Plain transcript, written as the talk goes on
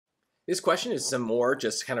This question is some more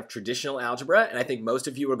just kind of traditional algebra, and I think most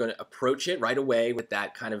of you are going to approach it right away with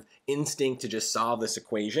that kind of instinct to just solve this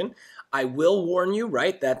equation. I will warn you,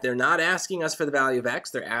 right, that they're not asking us for the value of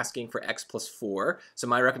x, they're asking for x plus 4. So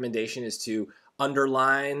my recommendation is to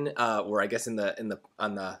underline, or I guess on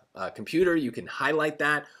the computer you can highlight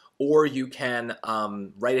that, or you can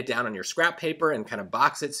write it down on your scrap paper and kind of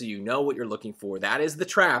box it so you know what you're looking for. That is the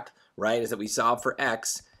trap, right, is that we solve for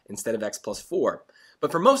x instead of x plus 4.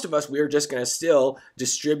 But for most of us, we're just going to still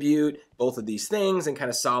distribute both of these things and kind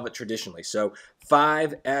of solve it traditionally. So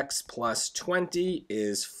 5x plus 20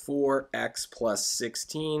 is 4x plus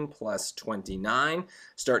 16 plus 29.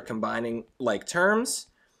 Start combining like terms.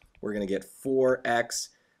 We're going to get 4x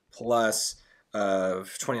plus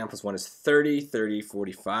 29 plus 1 is 30,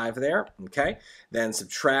 45 there. Okay. Then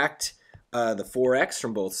subtract the 4x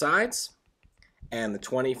from both sides and the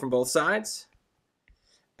 20 from both sides.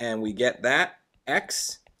 And we get that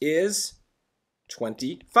x is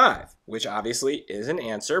 25, which obviously is an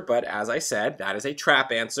answer, but as I said, that is a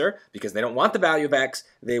trap answer because they don't want the value of x,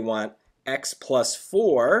 they want x plus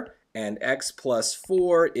 4, and x plus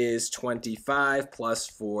 4 is 25 plus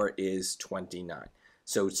 4 is 29.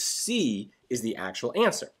 So C is the actual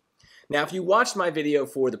answer. Now, if you watched my video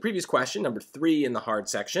for the previous question, number 3 in the hard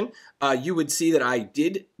section, you would see that I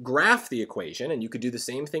did graph the equation, and you could do the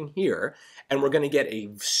same thing here, and we're going to get a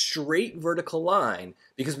straight vertical line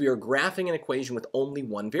because we are graphing an equation with only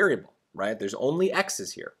one variable, right? There's only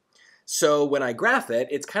x's here. So when I graph it,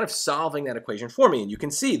 it's kind of solving that equation for me, and you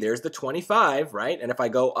can see there's the 25, right? And if I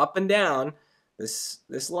go up and down this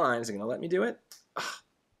line, is it going to let me do it?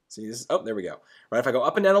 See this? Oh, there we go. Right, if I go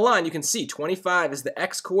up and down the line, you can see 25 is the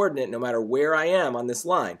x coordinate no matter where I am on this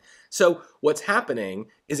line. So what's happening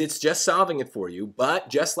is it's just solving it for you, but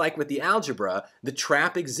just like with the algebra, the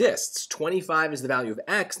trap exists. 25 is the value of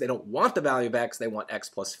x. They don't want the value of x. They want x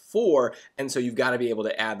plus 4, and so you've got to be able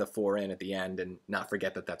to add the 4 in at the end and not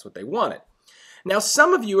forget that that's what they wanted. Now,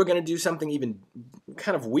 some of you are going to do something even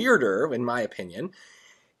kind of weirder, in my opinion,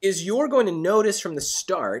 is you're going to notice from the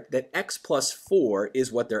start that x plus 4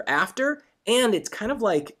 is what they're after, and it's kind of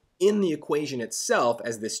like in the equation itself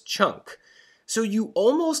as this chunk. So you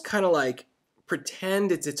almost kind of like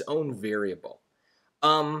pretend it's its own variable.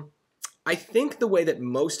 I think the way that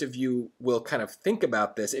most of you will kind of think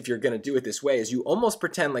about this, if you're going to do it this way, is you almost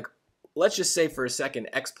pretend like, let's just say for a second,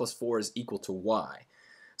 x plus 4 is equal to y.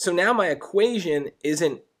 So now my equation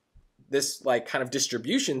isn't this like kind of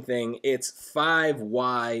distribution thing, it's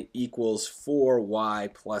 5y equals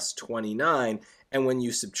 4y plus 29, and when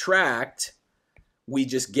you subtract, we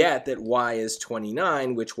just get that y is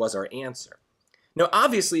 29, which was our answer. Now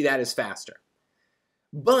obviously that is faster,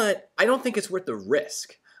 but I don't think it's worth the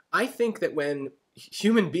risk. I think that when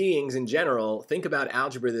human beings in general think about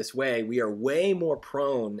algebra this way, we are way more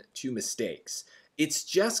prone to mistakes. It's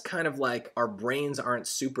just kind of like our brains aren't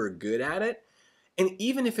super good at it. And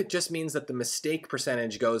even if it just means that the mistake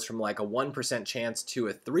percentage goes from like a 1% chance to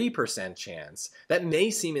a 3% chance, that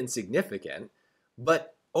may seem insignificant,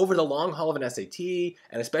 but over the long haul of an SAT,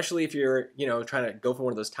 and especially if you're, trying to go for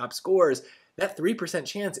one of those top scores, that 3%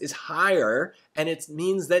 chance is higher, and it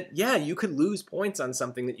means that, yeah, you could lose points on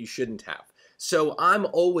something that you shouldn't have. So I'm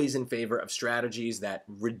always in favor of strategies that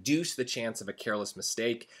reduce the chance of a careless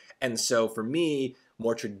mistake. And so for me,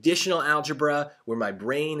 more traditional algebra, where my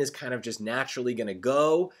brain is kind of just naturally going to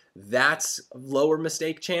go, that's lower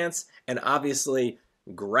mistake chance. And obviously,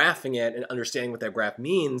 graphing it and understanding what that graph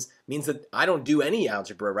means that I don't do any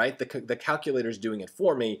algebra, right? The calculator's doing it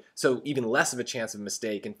for me, so even less of a chance of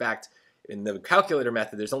mistake. In fact, in the calculator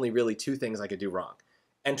method, there's only really 2 things I could do wrong.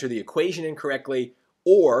 Enter the equation incorrectly,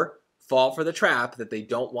 or fall for the trap that they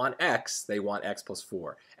don't want x, they want x plus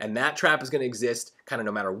 4. And that trap is going to exist kind of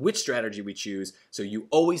no matter which strategy we choose, so you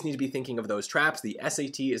always need to be thinking of those traps. The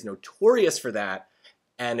SAT is notorious for that,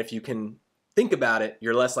 and if you can think about it,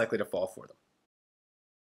 you're less likely to fall for them.